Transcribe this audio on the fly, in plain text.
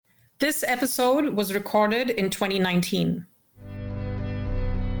This episode was recorded in 2019.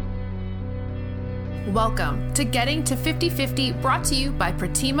 Welcome to Getting to 50/50, brought to you by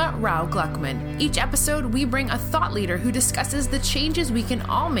Pratima Rao Gluckman. Each episode, we bring a thought leader who discusses the changes we can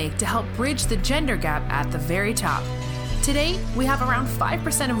all make to help bridge the gender gap at the very top. Today, we have around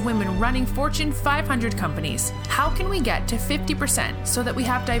 5% of women running Fortune 500 companies. How can we get to 50% so that we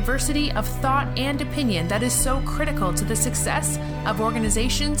have diversity of thought and opinion that is so critical to the success of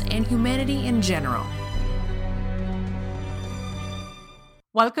organizations and humanity in general?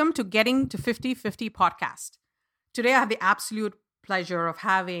 Welcome to Getting to 50/50 podcast. Today, I have the absolute pleasure of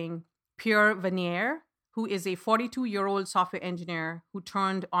having Pierre Vanier, who is a 42-year-old software engineer who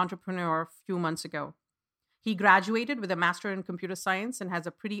turned entrepreneur a few months ago. He graduated with a master in computer science and has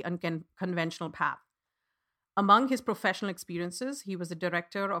a pretty unconventional path. Among his professional experiences, he was the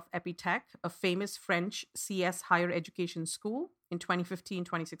director of Epitech, a famous French CS higher education school, in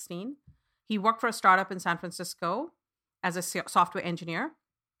 2015-2016. He worked for a startup in San Francisco as a software engineer.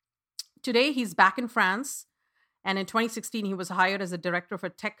 Today, he's back in France, and in 2016, he was hired as a director of a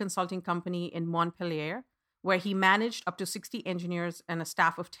tech consulting company in Montpellier, where he managed up to 60 engineers and a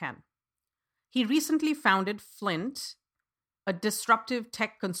staff of 10. He recently founded Flint, a disruptive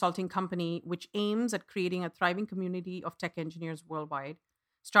tech consulting company which aims at creating a thriving community of tech engineers worldwide,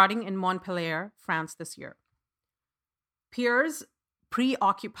 starting in Montpellier, France this year. Pierre's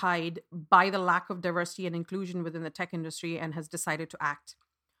preoccupied by the lack of diversity and inclusion within the tech industry and has decided to act.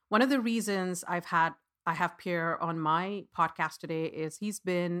 One of the reasons I have Pierre on my podcast today is he's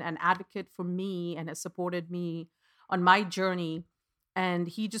been an advocate for me and has supported me on my journey. And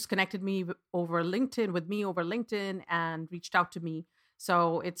he just connected me over LinkedIn and reached out to me.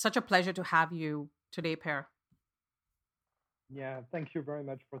 So it's such a pleasure to have you today, Pierre. Yeah, thank you very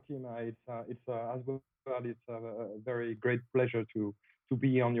much, Pratima. It's a very great pleasure to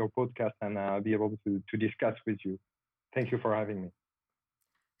be on your podcast and be able to discuss with you. Thank you for having me.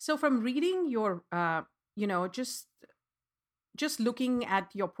 So from reading your, just looking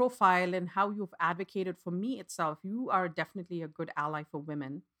at your profile and how you've advocated for me itself, you are definitely a good ally for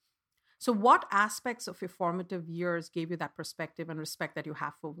women. So what aspects of your formative years gave you that perspective and respect that you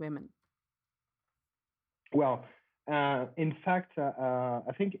have for women? Well, in fact,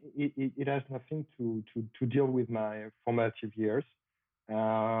 I think it has nothing to deal with my formative years.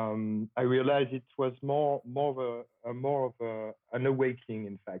 I realized it was more of an awakening,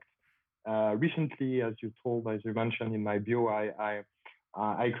 in fact. Recently, as you mentioned in my bio,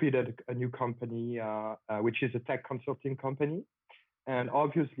 I created a new company, which is a tech consulting company. And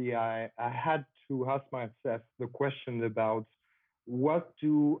obviously, I had to ask myself the question about what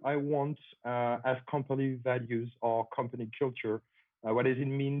do I want as company values or company culture? What does it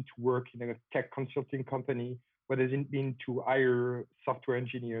mean to work in a tech consulting company? What does it mean to hire software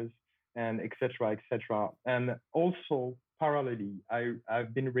engineers, and et cetera, et cetera. And also, parallelly,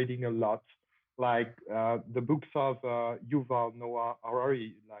 I've been reading a lot, like the books of Yuval Noah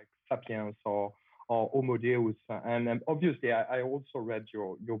Harari, like Sapiens or Homo Deus. And obviously, I also read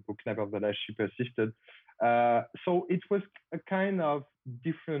your book, Nevertheless, She Persisted. So it was a kind of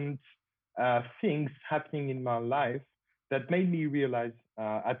different things happening in my life that made me realize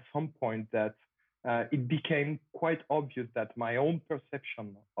at some point that it became quite obvious that my own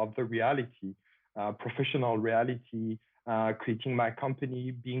perception of the reality, professional reality, creating my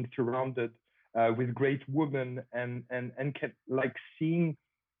company, being surrounded with great women, and like seeing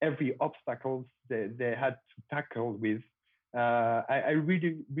every obstacle they had to tackle with, I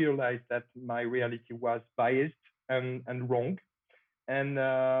really realized that my reality was biased and wrong. And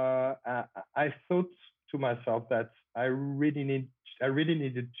I thought to myself that I really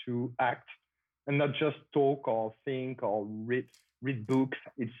needed to act and not just talk or think or read books.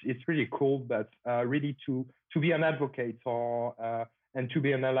 It's really cool, but really to be an advocate and to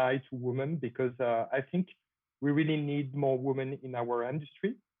be an ally to women, because I think we really need more women in our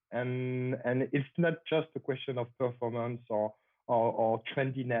industry, and it's not just a question of performance or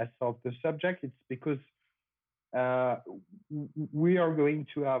trendiness of the subject. It's because we are going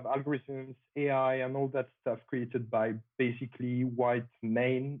to have algorithms, AI, and all that stuff created by basically white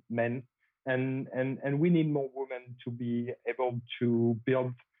men, and we need more women to be able to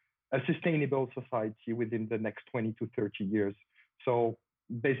build a sustainable society within the next 20 to 30 years. So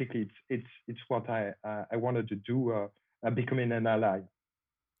basically, it's what I wanted to do, becoming an ally.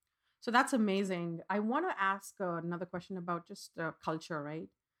 So that's amazing. I want to ask another question about just culture, right?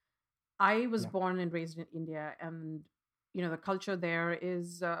 I was born and raised in India, and the culture there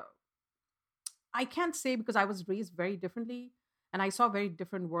is, I can't say because I was raised very differently, and I saw a very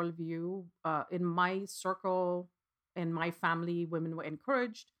different worldview. In my circle, in my family, women were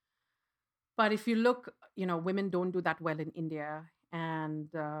encouraged. But if you look, women don't do that well in India, and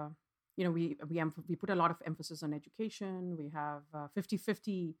we put a lot of emphasis on education. We have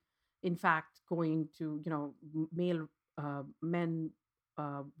 50-50, in fact, going to male men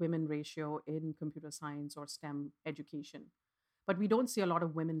women ratio in computer science or STEM education. But we don't see a lot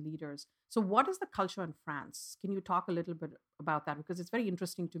of women leaders. So, what is the culture in France? Can you talk a little bit about that? Because it's very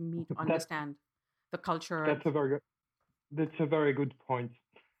interesting to me to understand the culture. That's a very good point.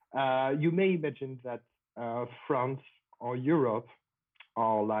 You may imagine that France or Europe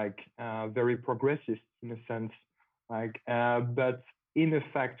are like very progressive in a sense, but in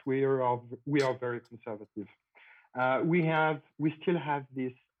effect we are very conservative. We still have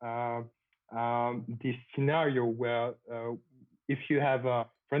this this scenario where if you have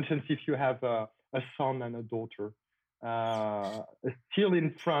for instance, if you have a son and a daughter, still in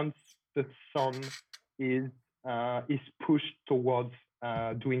France the son is pushed towards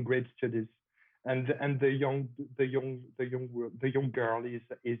doing great studies, and the young girl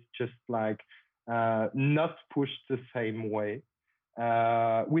is just like not pushed the same way.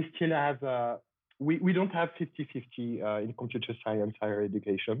 We still have we don't have 50-50 in computer science higher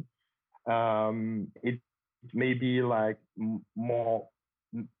education. It may be like more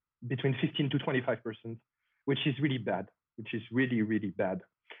between 15 to 25%, which is really bad, which is really, really bad.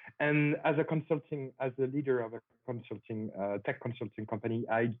 And as a leader of a tech consulting company,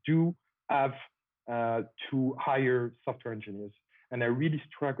 I do have to hire software engineers. And I really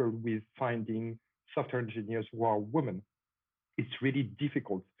struggle with finding software engineers who are women. It's really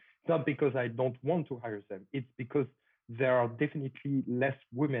difficult. It's not because I don't want to hire them. It's because there are definitely less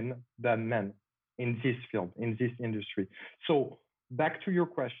women than men in this field, in this industry. So back to your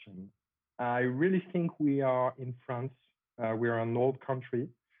question, I really think we are in France. We are an old country.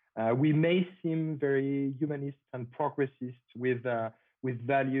 We may seem very humanist and progressist with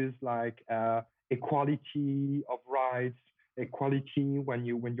values like equality of rights, equality when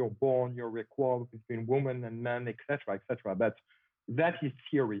you're born, you're equal between women and men, etc., etc. But that is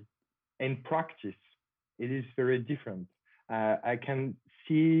theory. In practice, it is very different. I can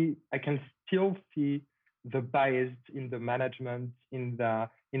still see the bias in the management, in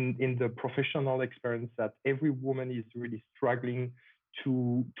the professional experience, that every woman is really struggling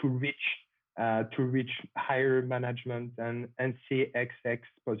to reach higher management and CXX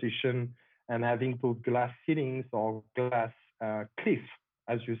position, and having those glass ceilings or glass cliff,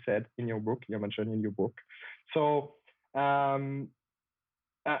 as you said in your book, you mentioned in your book. So I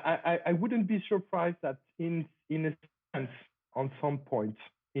wouldn't be surprised that in a sense, on some point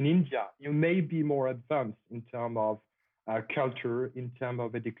in India, you may be more advanced in terms of culture, in terms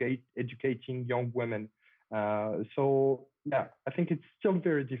of educating young women. So yeah, I think it's still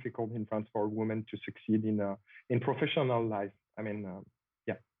very difficult in France for women to succeed in professional life. I mean,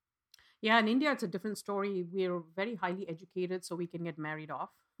 yeah. Yeah, in India, it's a different story. We're very highly educated, so we can get married off,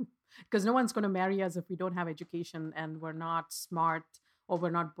 because no one's going to marry us if we don't have education and we're not smart or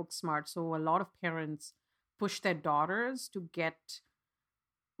we're not book smart. So a lot of parents push their daughters to get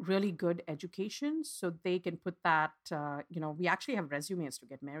really good education so they can put that. We actually have resumes to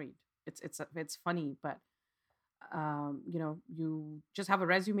get married. It's funny, but you just have a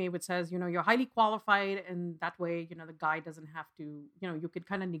resume which says, you're highly qualified, and that way, the guy doesn't have to, you could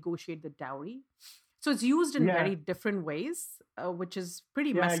kind of negotiate the dowry. So it's used in very different ways, which is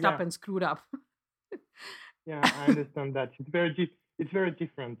pretty messed up and screwed up. Yeah, I understand that. It's very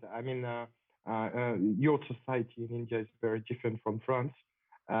different. I mean, your society in India is very different from France,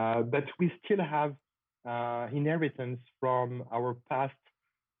 but we still have inheritance from our past,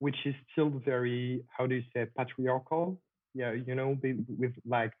 which is still very, how do you say, patriarchal? Yeah, with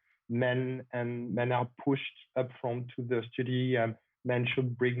like men are pushed up front to the study, and men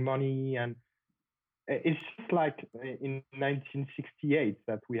should bring money. And it's just like in 1968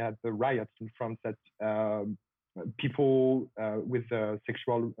 that we had the riots in France, that people with the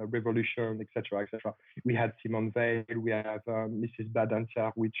sexual revolution, etc., etc. We had Simone Veil, we have Mrs.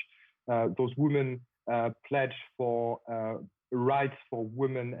 Badinter, which those women pledged for rights for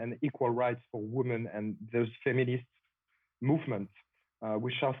women and equal rights for women, and those feminist movements,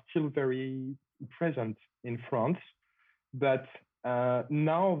 which are still very present in France. But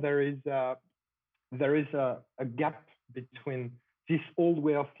now there is a gap between this old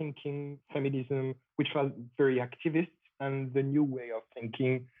way of thinking, feminism, which was very activist, and the new way of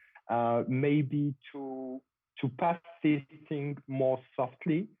thinking, maybe to pass this thing more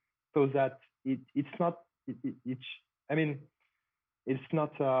softly, so that it's not. I mean, it's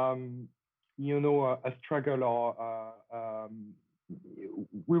not a struggle, or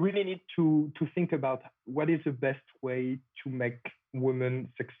we really need to think about what is the best way to make women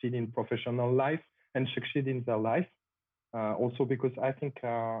succeed in professional life and succeed in their life. Also, because I think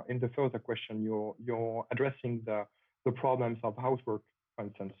in the further question, you're addressing the problems of housework, for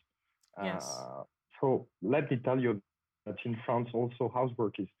instance. Yes. So let me tell you that in France also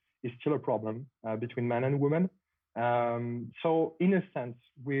housework is still a problem between men and women. So in a sense,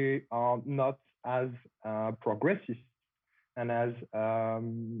 we are not as progressive and as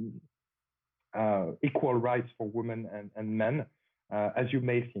equal rights for women and men as you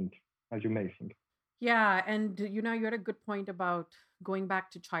may think. As you may think. Yeah, and you had a good point about going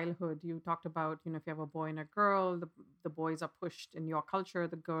back to childhood. You talked about, if you have a boy and a girl, the boys are pushed in your culture,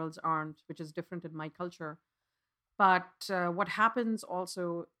 the girls aren't, which is different in my culture. But what happens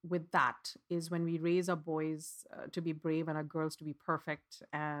also with that is when we raise our boys to be brave and our girls to be perfect,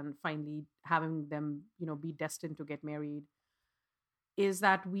 and finally having them, be destined to get married, is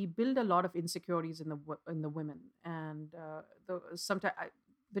that we build a lot of insecurities in the women, and sometimes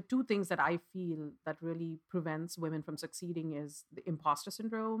the two things that I feel that really prevents women from succeeding is the imposter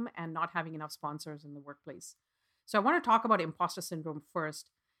syndrome and not having enough sponsors in the workplace. So I want to talk about imposter syndrome first.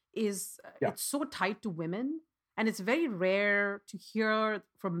 Is Yeah. It's so tied to women, and it's very rare to hear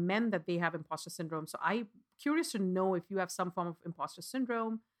from men that they have imposter syndrome. So I'm curious to know if you have some form of imposter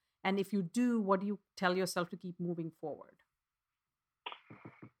syndrome, and if you do, what do you tell yourself to keep moving forward?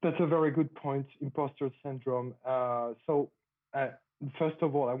 That's a very good point, imposter syndrome. First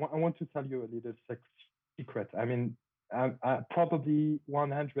of all, I want to tell you a little secret. I mean, probably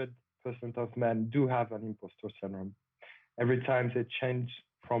 100% of men do have an imposter syndrome. Every time they change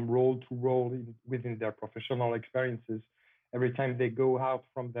from role to role within their professional experiences, every time they go out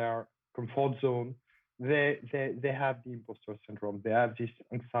from their comfort zone, they have the imposter syndrome. They have this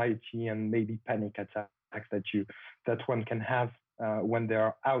anxiety and maybe panic attacks that one can have when they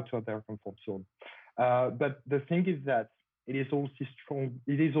are out of their comfort zone. But the thing is that it is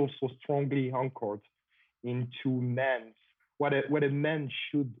also strongly anchored into men's what a man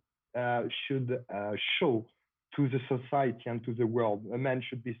should show to the society and to the world. A man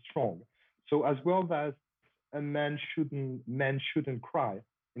should be strong. So as well as a man shouldn't cry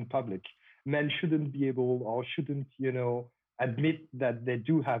in public. Men shouldn't be able or shouldn't admit that they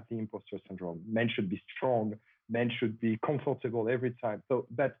do have the imposter syndrome. Men should be strong. Men should be comfortable every time. So,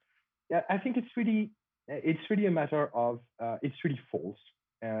 but yeah, I think it's really a matter of it's really false.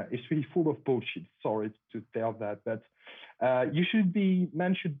 It's really full of bullshit. Sorry to tell that, but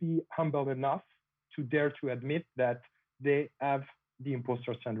men should be humble enough to dare to admit that they have the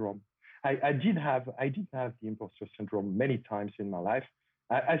imposter syndrome. I did have the imposter syndrome many times in my life.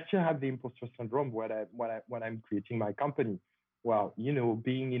 I still have the imposter syndrome when I'm creating my company. Well,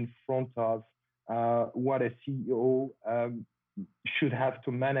 being in front of what a CEO should have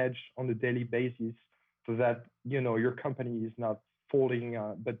to manage on a daily basis, so that your company is not falling,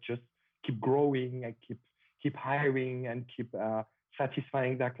 but just keep growing and keep hiring and keep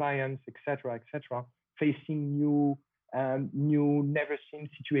satisfying their clients, etc., etc. Facing new never seen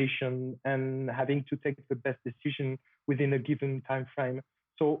situation and having to take the best decision within a given time frame.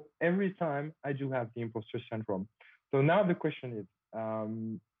 So every time I do have the imposter syndrome. So now the question is,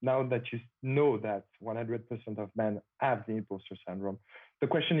 now that you know that 100% of men have the imposter syndrome, the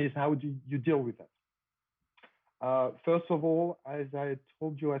question is, how do you deal with that? First of all, as I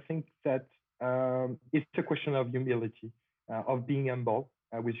told you, I think that it's a question of humility, of being humble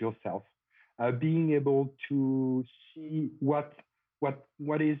with yourself, being able to see what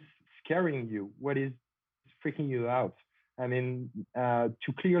is scaring you, what is freaking you out. I mean,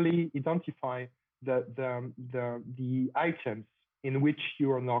 to clearly identify the items in which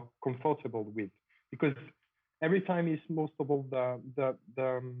you are not comfortable with, because every time is most of all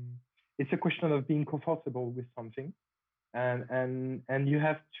it's a question of being comfortable with something, and you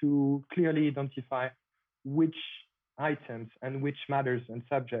have to clearly identify which items and which matters and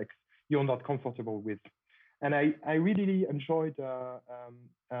subjects you're not comfortable with. And I really enjoyed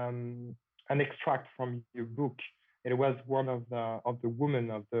an extract from your book. It was one of the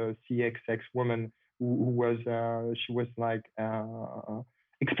women of the CXX woman who was she was like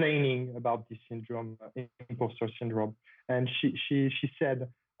explaining about this syndrome, imposter syndrome, and she said,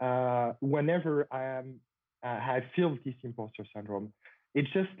 whenever I feel this imposter syndrome, it's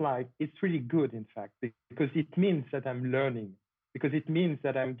just like, it's really good, in fact, because it means that I'm learning, because it means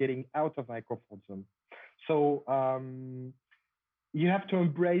that I'm getting out of my comfort zone. So you have to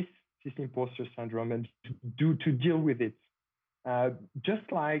embrace this imposter syndrome and to deal with it.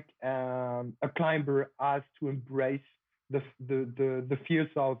 Just like a climber has to embrace the fears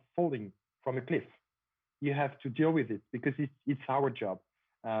of falling from a cliff. You have to deal with it because it's our job.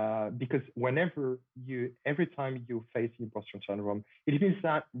 Because every time you face imposter syndrome, it means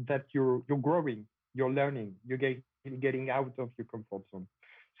that you're growing, you're learning, getting out of your comfort zone.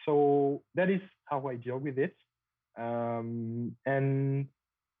 So that is how I deal with it. And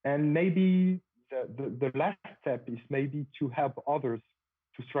maybe the last step is maybe to help others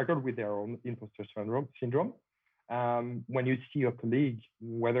to struggle with their own imposter syndrome. When you see a colleague,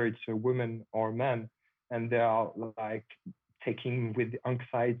 whether it's a woman or a man, and they are like taking with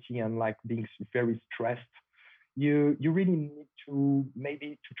anxiety and like being very stressed, you really need to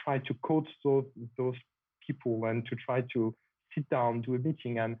maybe to try to coach those people and to try to sit down, do a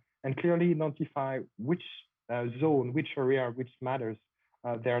meeting, and clearly identify which zone, which area, which matters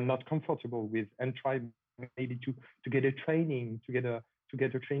they are not comfortable with, and try maybe to get a training, to get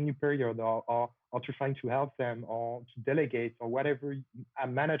a training period, or to trying to help them, or to delegate, or whatever a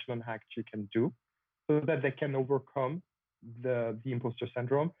management hack you can do, so that they can overcome the imposter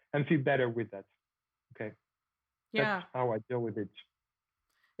syndrome and feel better with that. Okay. Yeah. That's how I deal with it.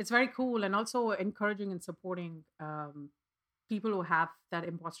 It's very cool, and also encouraging and supporting people who have that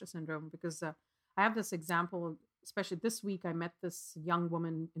imposter syndrome, because I have this example, especially this week. I met this young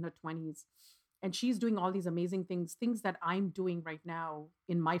woman in her 20s, and she's doing all these amazing things that I'm doing right now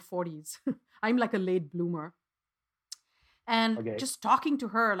in my 40s. I'm like a late bloomer. And just talking to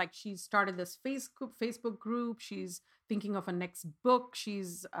her, like, she's started this Facebook group. She's thinking of a next book.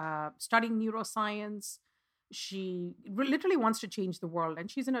 She's studying neuroscience. She literally wants to change the world,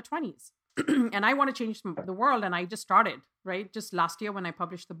 and she's in her 20s. And I want to change the world, and I just started, right? Just last year when I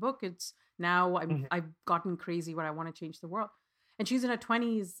published the book, it's now I've gotten crazy where I want to change the world. And she's in her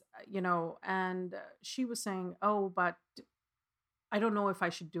 20s, and she was saying, oh, but I don't know if I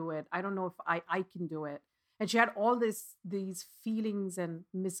should do it. I don't know if I can do it. And she had all these feelings and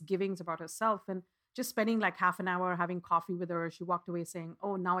misgivings about herself. And just spending like half an hour having coffee with her, she walked away saying,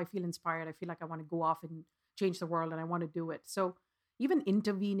 oh, now I feel inspired. I feel like I want to go off and change the world, and I want to do it. So even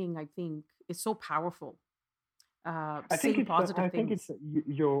intervening, I think, is so powerful. I think it's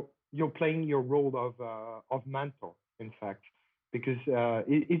you're playing your role of mentor, in fact, because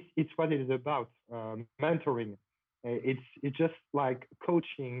it's what it is about, mentoring. It's just like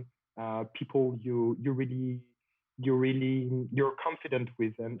coaching people you're confident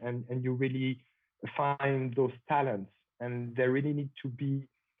with, and you really find those talents, and they really need to be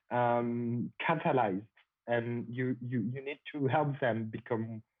catalyzed, and you need to help them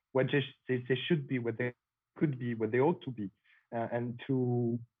become what they should be, what they could be, what they ought to be, and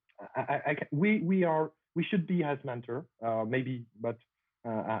to we should be as mentor, maybe, but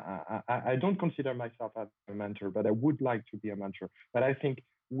I don't consider myself as a mentor, but I would like to be a mentor. But I think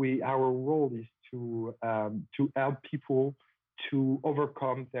our role is to help people to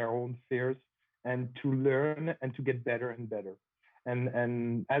overcome their own fears, and to learn and to get better and better.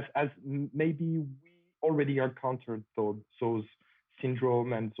 And as maybe we already encountered those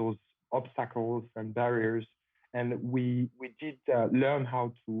syndrome and those obstacles and barriers, and we did learn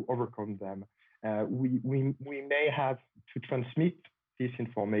how to overcome them. We may have to transmit this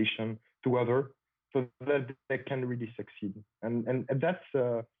information to others, so that they can really succeed. And that's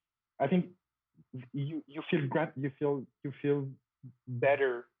I think you feel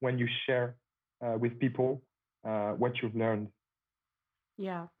better when you share with people what you've learned.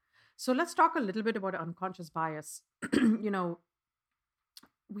 Yeah. So let's talk a little bit about unconscious bias.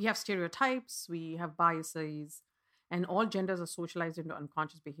 We have stereotypes, we have biases, and all genders are socialized into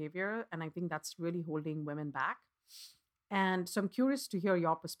unconscious behavior. And I think that's really holding women back. And so I'm curious to hear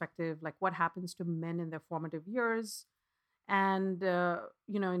your perspective, like what happens to men in their formative years, and,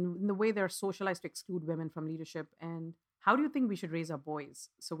 in the way they're socialized to exclude women from leadership. And how do you think we should raise our boys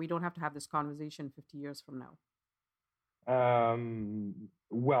so we don't have to have this conversation 50 years from now?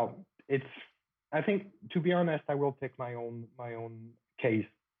 Well, I think, to be honest, I will take my own case.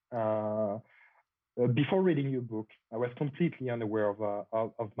 Before reading your book, I was completely unaware of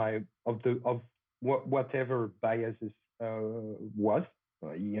whatever biases was.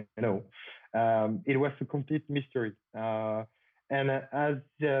 It was a complete mystery. And as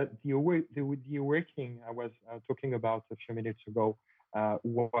the awakening I was talking about a few minutes ago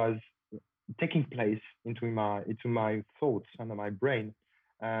was taking place into my thoughts and my brain,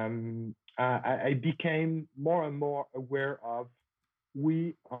 I became more and more aware of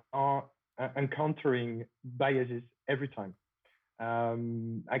we are encountering biases every time.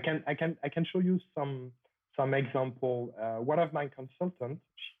 I can show you some example. One of my consultants,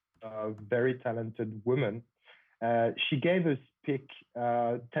 a very talented woman, she gave a speak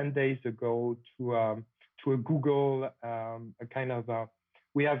 10 days ago to a Google, a kind of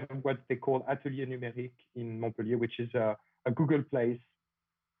we have what they call Atelier Numérique in Montpellier, which is a Google place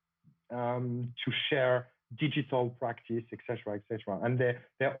to share digital practice, etc., etc. And they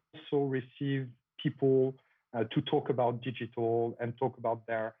also receive people to talk about digital and talk about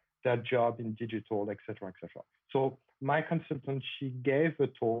their job in digital, etc., etc. So my consultant, she gave a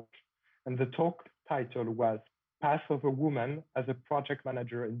talk, and the talk title was "Path of a Woman as a Project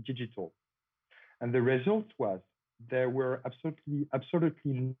Manager in Digital." And the result was there were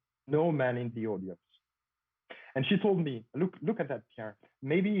absolutely no men in the audience. And she told me, look at that, Pierre.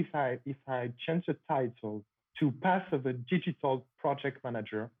 Maybe if I change the title to Path of a Digital Project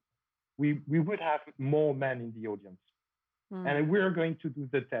Manager, we would have more men in the audience. And we're going to do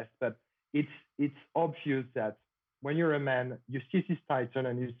the test, but it's obvious that when you're a man, you see this title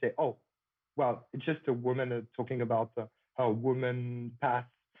and you say, oh, well, it's just a woman talking about her woman path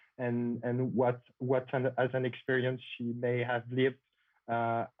and what as an experience she may have lived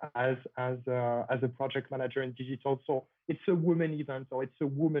as a project manager in digital. So it's a woman event or it's a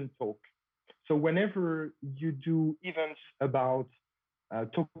woman talk. So whenever you do events about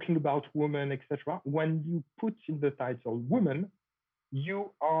talking about women, etc., when you put in the title woman,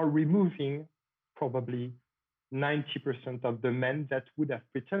 you are removing probably 90% of the men that would have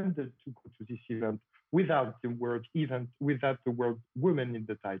pretended to go to this event without the word event, without the word woman in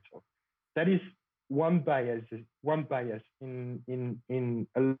the title. That is one bias in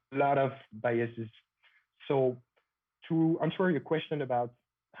a lot of biases. So to answer your question about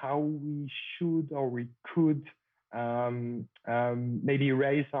how we should or we could maybe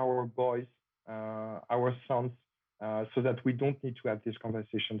raise our boys, our sons, so that we don't need to have this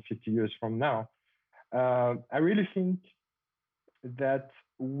conversation 50 years from now. I really think that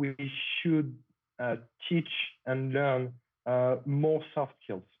we should teach and learn more soft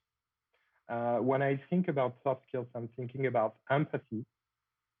skills. When I think about soft skills, I'm thinking about empathy,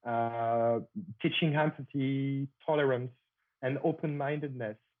 teaching empathy, tolerance, and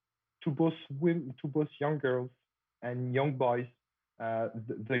open-mindedness to both young girls and young boys.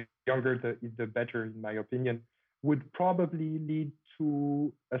 The younger, the better, in my opinion, would probably lead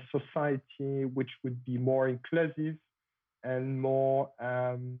to a society which would be more inclusive and more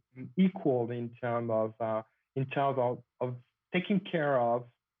equal in terms of taking care of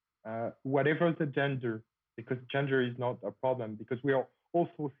whatever the gender, because gender is not a problem, because we are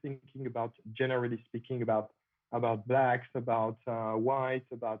also thinking about, generally speaking, about blacks, about whites,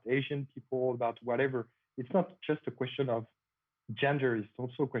 about Asian people, about whatever. It's not just a question of gender, it's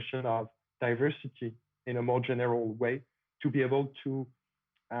also a question of diversity in a more general way, to be able to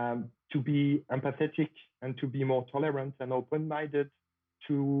be empathetic and to be more tolerant and open-minded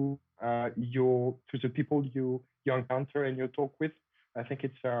to the people you encounter and you talk with. I think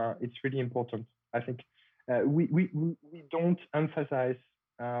it's really important. I think we don't emphasize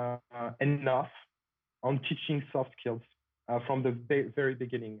enough on teaching soft skills from the very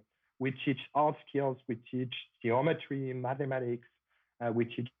beginning. We teach art skills, we teach geometry, mathematics, we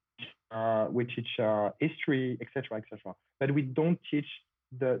teach history, etc., etc. But we don't teach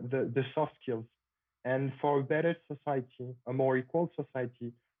the soft skills. And for a better society, a more equal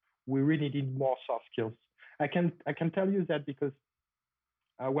society, we really need more soft skills. I can tell you that because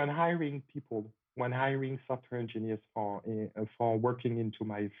when hiring people, when hiring software engineers for working into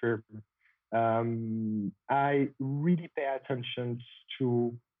my firm, I really pay attention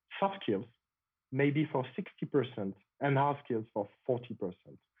to soft skills, maybe for 60%, and hard skills for 40%,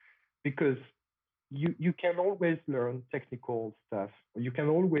 because you can always learn technical stuff. You can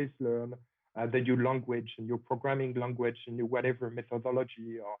always learn the new language and your programming language and your whatever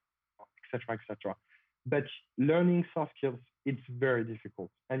methodology or et cetera. But learning soft skills, it's very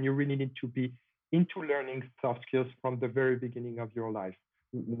difficult. And you really need to be into learning soft skills from the very beginning of your life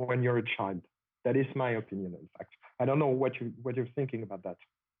when you're a child. That is my opinion, in fact. I don't know what you're thinking about that.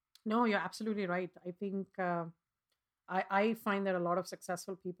 No, you're absolutely right. I think I find that a lot of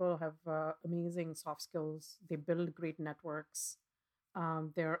successful people have amazing soft skills. They build great networks.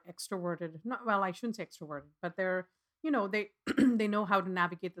 They're extroverted. Well, I shouldn't say extroverted, but they're, they they know how to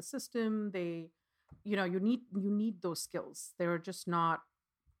navigate the system. You need those skills. They're just not,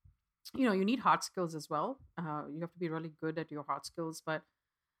 you need hard skills as well. You have to be really good at your hard skills, but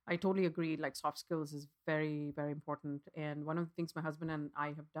I totally agree. Like soft skills is very, very important. And one of the things my husband and I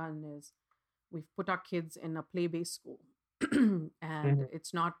have done is we've put our kids in a play-based school and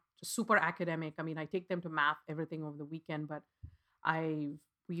it's not super academic. I mean, I take them to math, everything over the weekend, but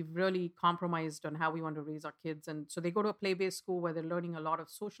we've really compromised on how we want to raise our kids. And so they go to a play-based school where they're learning a lot of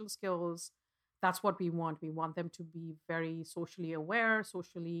social skills. That's what we want. We want them to be very socially aware,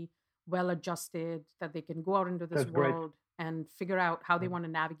 socially well-adjusted, that they can go out into this world and figure out how they want to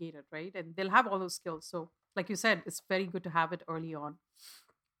navigate it, right? And they'll have all those skills. So like you said, it's very good to have it early on.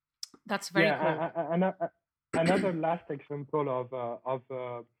 That's very cool. Another last example of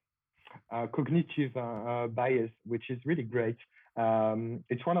cognitive bias, which is really great.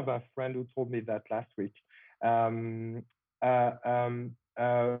 It's one of our friends who told me that last week. Um,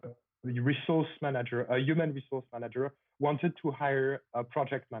 Resource manager, a human resource manager, wanted to hire a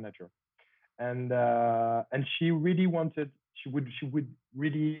project manager, and she really wanted she would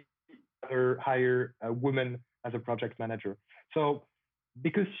really rather hire a woman as a project manager. So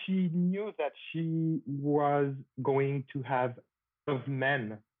because she knew that she was going to have of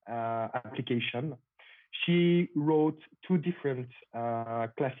men application, she wrote two different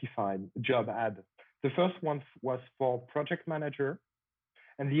classified job ads. The first one was for project manager,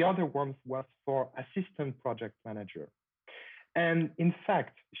 and the other one was for assistant project manager. And in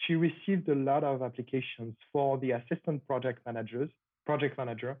fact, she received a lot of applications for the assistant project manager,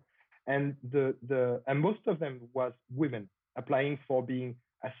 and and most of them was women applying for being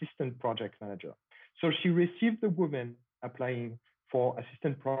assistant project manager. So she received the women applying for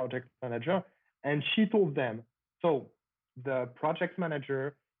assistant project manager, and she told them, so the project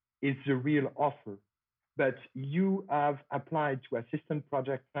manager is the real offer, but you have applied to assistant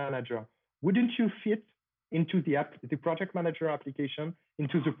project manager. Wouldn't you fit into the project manager application,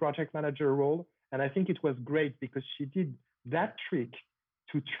 into the project manager role? And I think it was great because she did that trick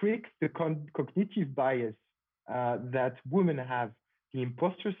to trick the cognitive bias that women have, the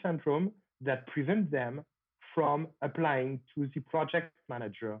imposter syndrome that prevent them from applying to the project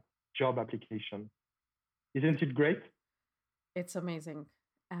manager job application. Isn't it great? It's amazing.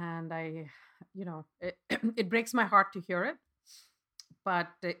 And it breaks my heart to hear it, but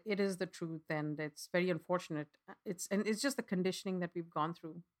it is the truth, and it's very unfortunate. It's just the conditioning that we've gone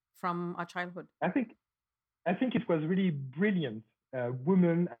through from our childhood. I think it was really brilliant.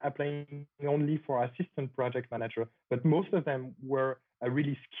 Women applying only for assistant project manager, but most of them were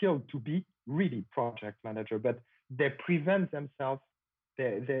really skilled to be really project manager, but they prevent themselves.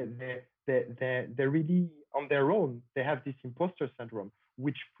 They're really on their own. They have this imposter syndrome,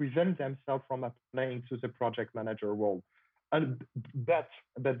 which prevents themselves from applying to the project manager role. But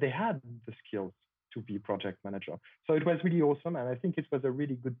they had the skills to be project manager. So it was really awesome, and I think it was a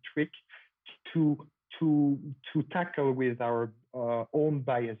really good trick to tackle with our own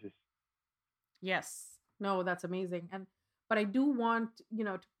biases. Yes, no, that's amazing. But I do want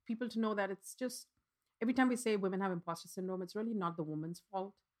people to know that it's just every time we say women have imposter syndrome, it's really not the woman's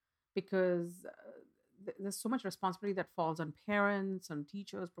fault, because there's so much responsibility that falls on parents, on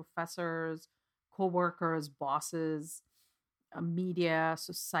teachers, professors, co-workers, bosses, media,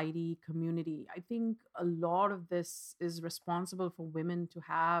 society, community. I think a lot of this is responsible for women to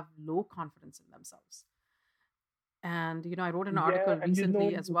have low confidence in themselves. And, I wrote an article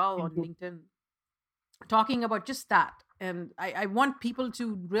recently as well on LinkedIn talking about just that. And I want people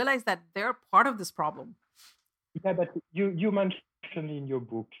to realize that they're part of this problem. Yeah, but you mentioned in your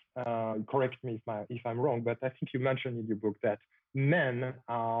book, correct me if I'm wrong, but I think you mentioned in your book that men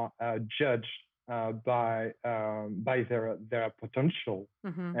are judged by their potential,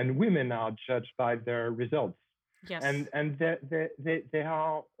 mm-hmm. and women are judged by their results. Yes. And they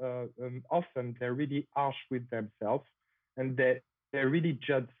are often they're really harsh with themselves, and they really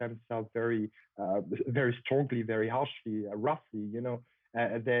judge themselves very very strongly, very harshly, roughly.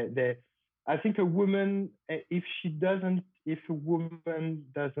 I think a woman, if a woman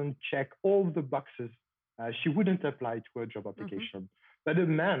doesn't check all the boxes, she wouldn't apply to a job application. Mm-hmm. But a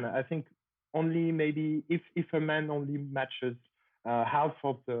man, I think, only maybe if a man only matches half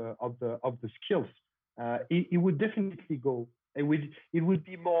of the skills, he would definitely go. It would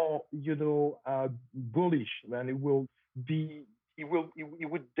be more, bullish, and he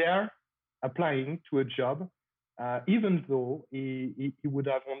would dare applying to a job, even though he would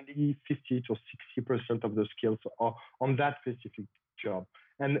have only 50 to 60% of the skills on that specific job.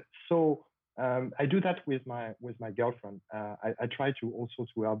 And so I do that with my girlfriend. I try to also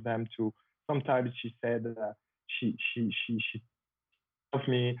to help them to. Sometimes she said she tells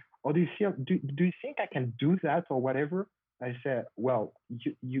me, "Oh, do you think I can do that or whatever?" I said, "Well,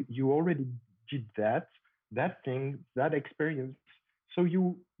 you already did that thing, that experience. So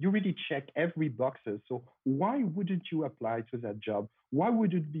you really check every boxes. So why wouldn't you apply to that job? Why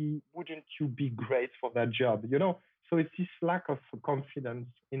wouldn't you be great for that job? So it's this lack of confidence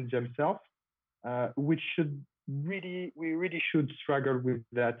in themselves, which we really should struggle with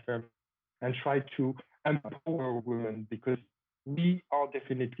that and try to empower women, because we are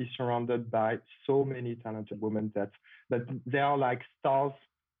definitely surrounded by so many talented women that they are like stars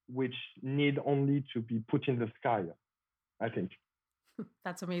which need only to be put in the sky, I think.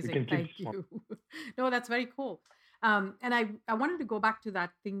 That's amazing. Thank you. No, that's very cool. And I wanted to go back to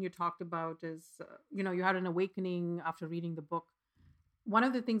that thing you talked about is, you had an awakening after reading the book. One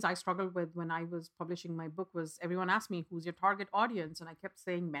of the things I struggled with when I was publishing my book was everyone asked me, who's your target audience? And I kept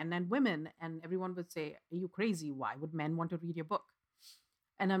saying men and women. And everyone would say, are you crazy? Why would men want to read your book?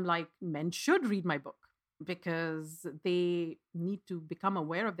 And I'm like, men should read my book because they need to become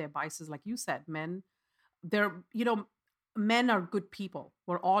aware of their biases. Like you said, men are good people.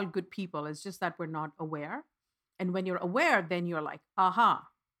 We're all good people. It's just that we're not aware. And when you're aware, then you're like, aha,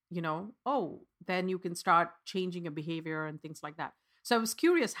 then you can start changing your behavior and things like that. So I was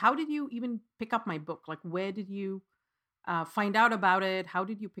curious, how did you even pick up my book? Like, where did you find out about it? How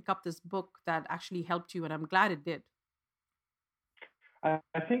did you pick up this book that actually helped you? And I'm glad it did.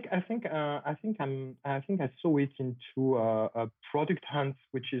 I think I saw it into a Product Hunt,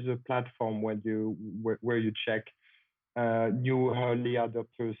 which is a platform where you check new early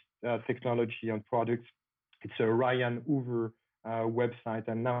adopters technology and products. It's a Ryan Hoover website,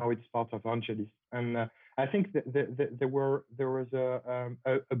 and now it's part of Angelis. And I think that there was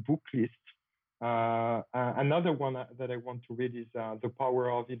a book list. Another one that I want to read is The Power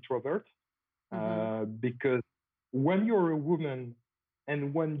of Introvert, because when you're a woman,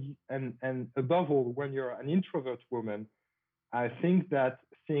 and above all, when you're an introvert woman, I think that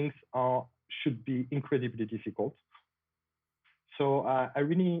things should be incredibly difficult. So I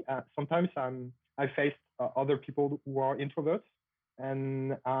really sometimes I face other people who are introverts,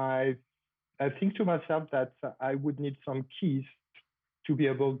 and I think to myself that I would need some keys to be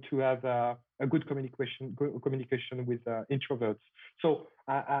able to have a good communication with introverts. So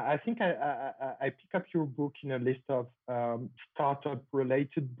I think I pick up your book in a list of startup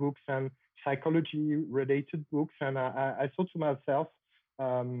related books and psychology related books, and I thought to myself,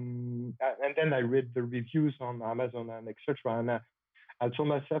 and then I read the reviews on Amazon and etc. And I told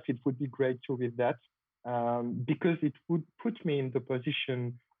myself it would be great to read that because it would put me in the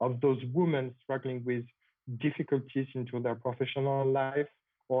position of those women struggling with difficulties into their professional life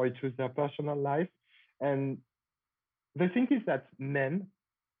or into their personal life. And the thing is that men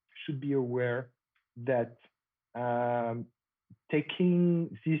should be aware that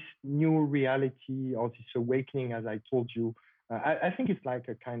taking this new reality or this awakening, as I told you, I think it's like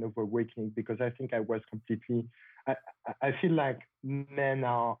a kind of awakening, because I think I was completely, I feel like men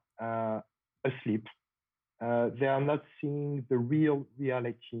are asleep. They are not seeing the real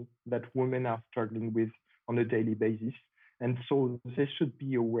reality that women are struggling with on a daily basis. And so they should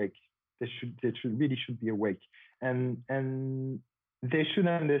be awake. They really should be awake. And they should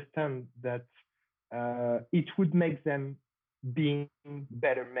understand that it would make them being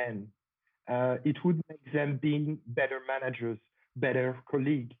better men. It would make them being better managers, better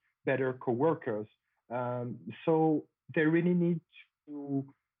colleagues, better co-workers. So they really need to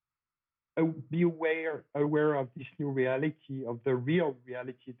be aware of this new reality, of the real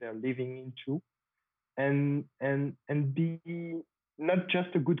reality they're living into, and be not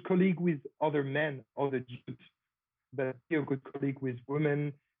just a good colleague with other men, other dudes, but be a good colleague with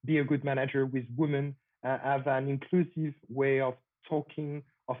women, be a good manager with women, have an inclusive way of talking,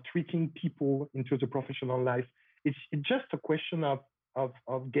 of treating people into the professional life. It's just a question of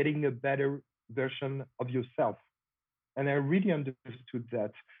getting a better version of yourself. And I really understood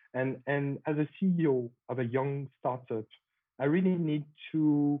that. And as a CEO of a young startup, I really need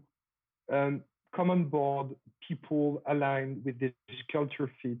to come on board people aligned with this culture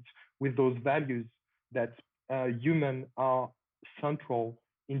fit, with those values that human are central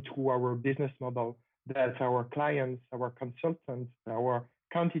into our business model, that our clients, our consultants, our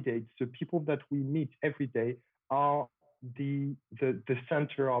candidates, the people that we meet every day are the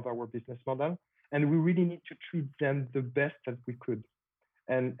center of our business model. And we really need to treat them the best that we could.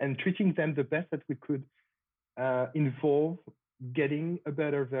 And treating them the best that we could involve getting a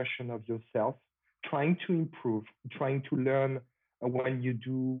better version of yourself, trying to improve, trying to learn when you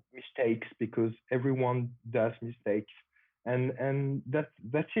do mistakes, because everyone does mistakes. And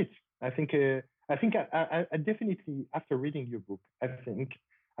that's it. I think I definitely, after reading your book, I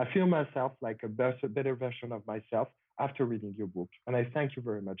feel myself like a better version of myself after reading your book. And I thank you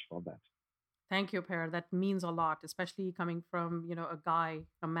very much for that. Thank you, Per. That means a lot, especially coming from, a guy,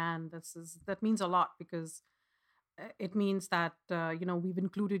 a man. That means a lot, because it means that, we've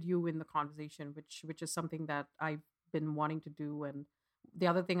included you in the conversation, which is something that I've been wanting to do. And the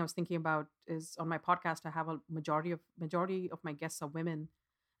other thing I was thinking about is, on my podcast, I have a majority of my guests are women.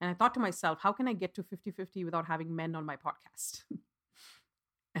 And I thought to myself, how can I get to 50-50 without having men on my podcast?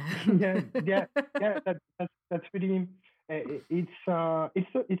 That's really, it's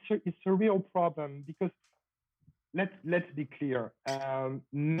a real problem, because let's be clear.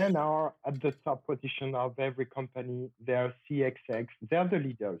 Men are at the top position of every company. They're CXX. They're the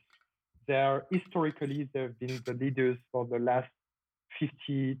leaders. They've been the leaders for the last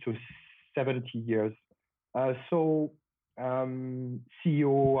 50 to 70 years.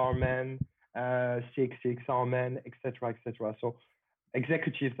 CEO are men, CXX are men, etc., etc. So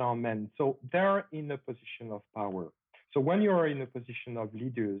executives are men. So they're in a position of power. So when you are in a position of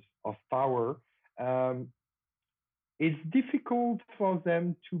leaders of power, um, it's difficult for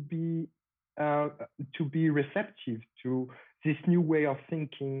them to be receptive to this new way of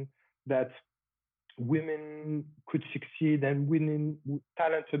thinking that women could succeed and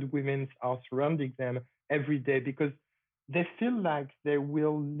talented women are surrounding them every day because they feel like they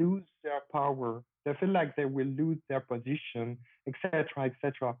will lose their power. They feel like they will lose their position, etc.,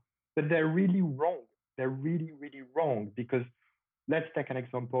 etc. But they're really wrong. They're really, really wrong because let's take an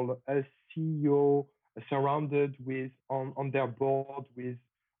example: a CEO surrounded with on their board with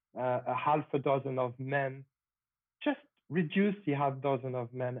a half a dozen of men, just reduce the half dozen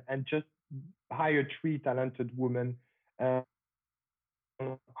of men and just hire three talented women, uh,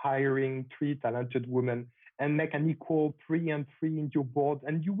 hiring three talented women, and make an equal 3 and 3 in your board,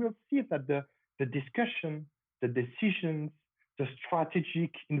 and you will see that the discussion, the decisions, the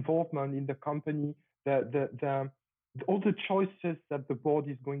strategic involvement in the company, the all the choices that the board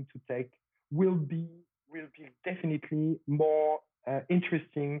is going to take will be will be definitely more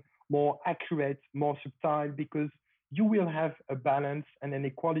interesting, more accurate, more subtle because you will have a balance and an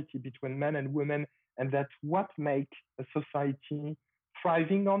equality between men and women, and that's what makes a society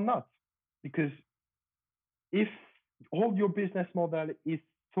thriving or not. Because if all your business model is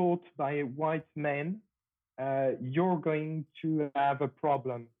taught by white men, you're going to have a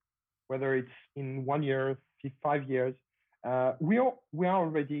problem, whether it's in 1 year, 5 years. We are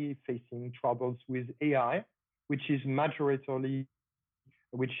already facing troubles with AI, which is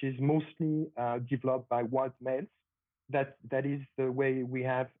which is mostly developed by white males. That is the way we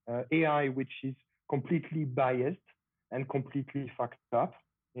have AI, which is completely biased and completely fucked up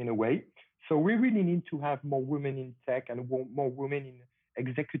in a way. So we really need to have more women in tech and more women in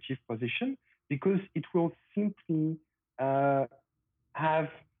executive position because it will simply uh, have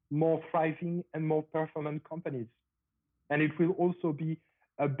more thriving and more performant companies. And it will also be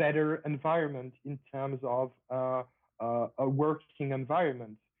a better environment in terms of a working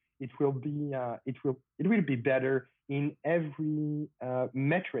environment. It will be better in every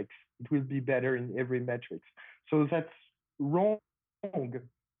metrics. It will be better in every metrics. So that's wrong.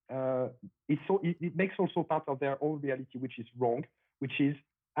 It makes also part of their own reality, which is wrong, which is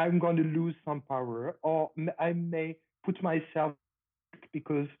I'm going to lose some power, or I may put myself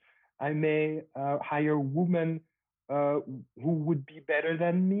because I may hire a woman who would be better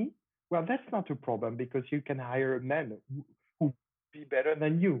than me. Well, that's not a problem because you can hire a man who would be better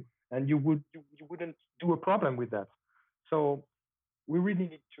than you, and you wouldn't do a problem with that. So we really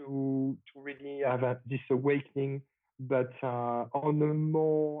need to really have this awakening, but on a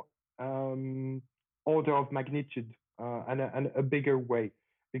more um, order of magnitude and a bigger way,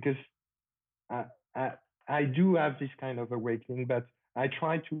 because I, I I do have this kind of awakening, but I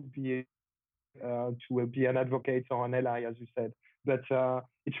try to be an advocate or an ally, as you said. But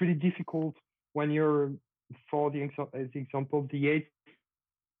it's really difficult when you're, for the example, the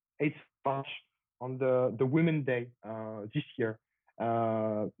 8th March on the Women's Day this year.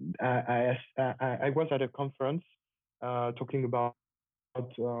 I was at a conference talking about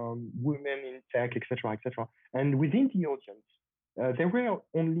women in tech, etc., etc. And within the audience, there were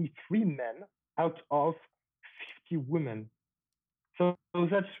only 3 men out of 50 women. So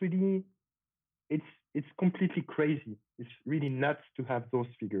that's really it's it's completely crazy. It's really nuts to have those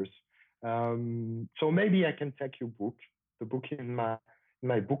figures. So maybe I can take your book, the book in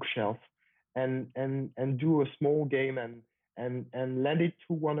my bookshelf, and do a small game and lend it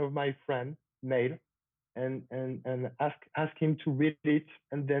to one of my friends, male, and ask him to read it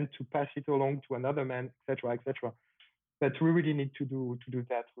and then to pass it along to another man, etc., etc. But we really need to do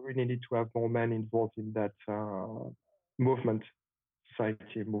that. We really need to have more men involved in that movement,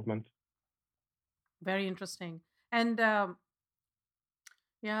 society movement. Very interesting. And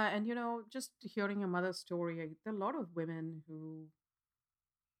yeah, and just hearing your mother's story, there are a lot of women who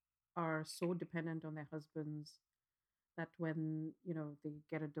are so dependent on their husbands that when they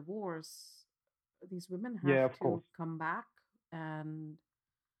get a divorce, these women have Yeah, of to course. come back and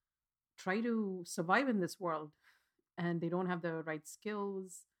try to survive in this world, and they don't have the right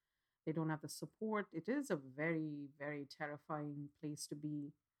skills, they don't have the support. It is a very, very terrifying place to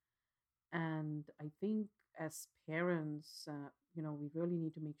be. And I think as parents, we really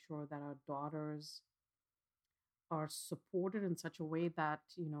need to make sure that our daughters are supported in such a way that,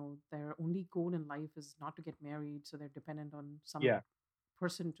 their only goal in life is not to get married, so they're dependent on some Yeah,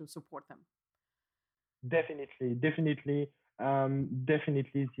 person to support them. definitely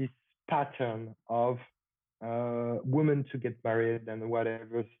this pattern of women to get married and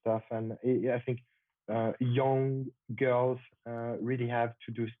whatever stuff. And I think young girls really have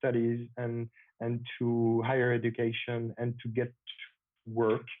to do studies and to higher education and to get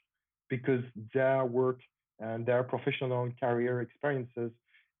work because their work and their professional career experiences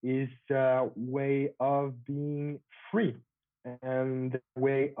is a way of being free and a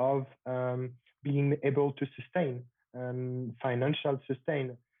way of being able to sustain and financial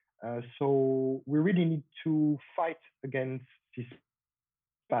sustain. So we really need to fight against these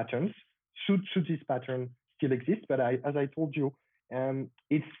patterns. Should this pattern still exist? But as I told you,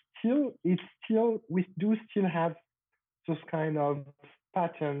 we do still have those kind of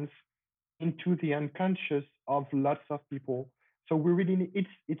patterns into the unconscious of lots of people. So we really need,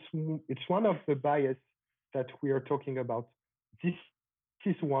 it's one of the bias that we are talking about. This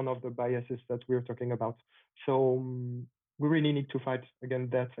is one of the biases that we're talking about. So we really need to fight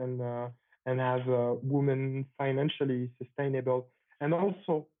against that and have women financially sustainable. And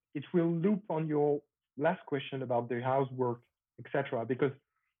also, it will loop on your last question about the housework, etc. Because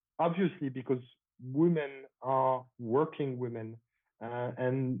women are working women,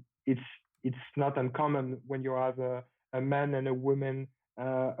 and it's not uncommon when you have a man and a woman,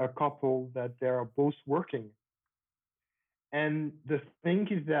 a couple that they are both working. And the thing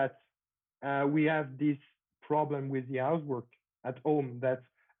is that we have this problem with the housework at home that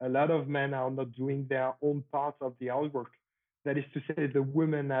a lot of men are not doing their own part of the housework. That is to say, the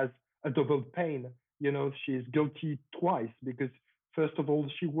woman has a double pain. She is guilty twice because, first of all,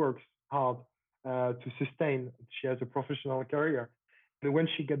 she works hard to sustain. She has a professional career. And when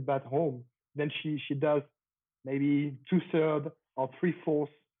she gets back home, then she does maybe two-thirds or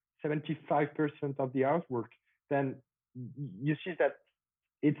three-fourths, 75% of the housework. Then you see that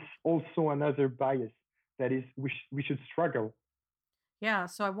it's also another bias that is we should struggle. Yeah,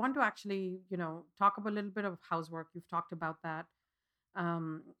 so I want to actually, talk about a little bit of housework. You've talked about that.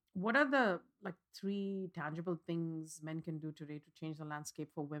 What are the like three tangible things men can do today to change the landscape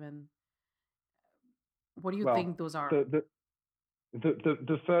for women? What do you Well, think those are?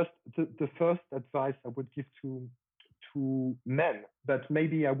 the first advice I would give to men, but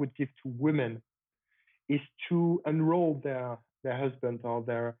maybe I would give to women, is to enroll their husband or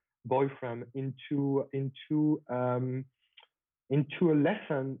their boyfriend into a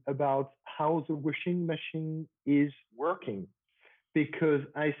lesson about how the washing machine is working, because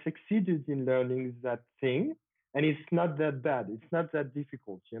I succeeded in learning that thing, and it's not that bad. It's not that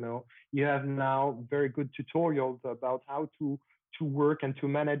difficult. You have now very good tutorials about how to work and to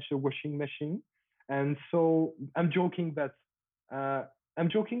manage the washing machine. And so uh, I'm joking, but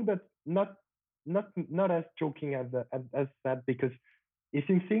not as joking as that, because if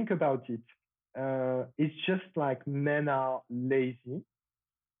you think about it, it's just like men are lazy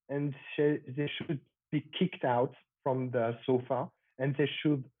and they should be kicked out from the sofa, and they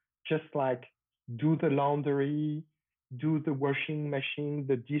should just like do the laundry, do the washing machine,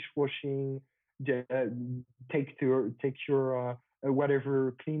 the dishwashing, the, take your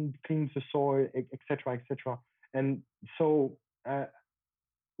whatever, clean the soil, etc., etc. And so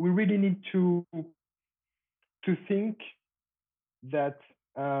we really need to think that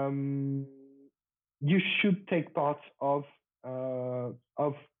you should take part uh,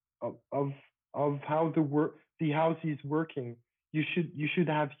 of of of of how the house is working. You should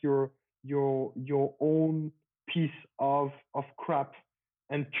have your own piece of crap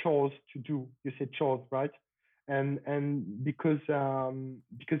and chores to do. You said chores, right? And because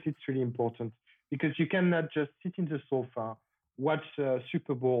it's really important, because you cannot just sit in the sofa, watch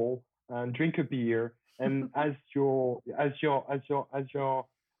Super Bowl and drink a beer, and as your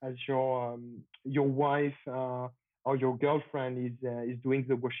wife or your girlfriend is doing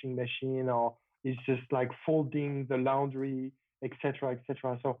the washing machine, or is just like folding the laundry, etc.,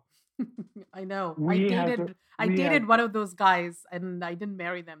 etc. So I know. I we have dated I we have dated one of those guys and I didn't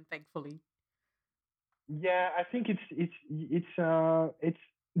marry them, thankfully. yeah, I think it's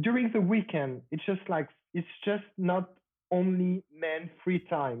during the weekend. It's just not only men free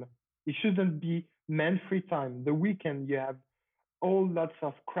time. It shouldn't be men free time. The weekend you have all lots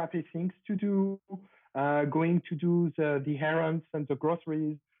of crappy things to do, going to do the errands and the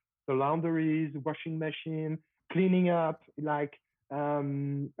groceries, the laundries, washing machine, cleaning up, like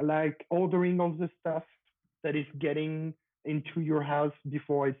ordering all the stuff that is getting into your house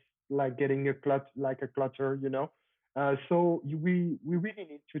before it's like getting like a clutter. So we really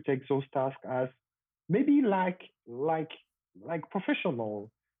need to take those tasks as maybe like professional,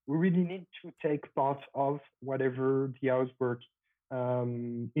 we really need to take part of whatever the housework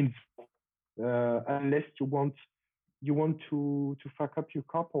unless you want to fuck up your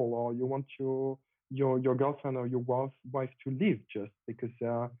couple, or you want your girlfriend or your wife to leave just because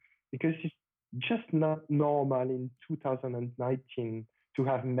it's just not normal in 2019 to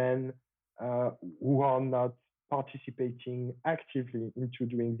have men who are not participating actively into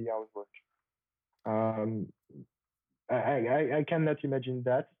doing the housework. I cannot imagine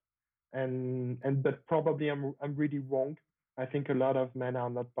that, but probably I'm really wrong. I think a lot of men are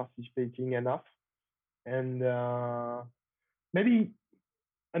not participating enough, and maybe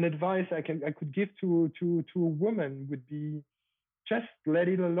an advice I could give to a woman would be just let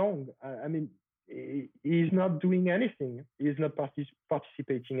it alone. I mean, he's not doing anything. He's not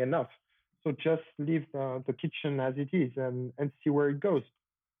participating enough. So just leave the kitchen as it is and see where it goes.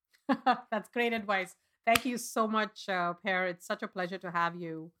 That's great advice. Thank you so much, Per. It's such a pleasure to have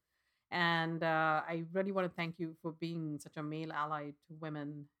you. And I really want to thank you for being such a male ally to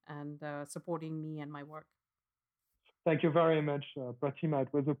women and supporting me and my work. Thank you very much, Pratima.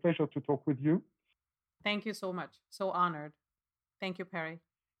 It was a pleasure to talk with you. Thank you so much. So honored. Thank you, Perry.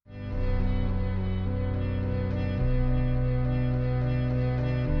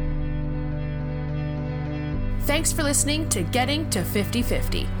 Thanks for listening to Getting to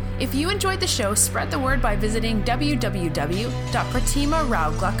 50/50. If you enjoyed the show, spread the word by visiting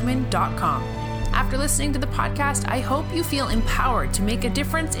www.pratimaraogluckman.com. After listening to the podcast, I hope you feel empowered to make a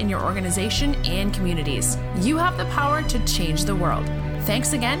difference in your organization and communities. You have the power to change the world.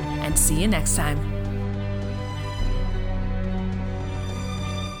 Thanks again, and see you next time.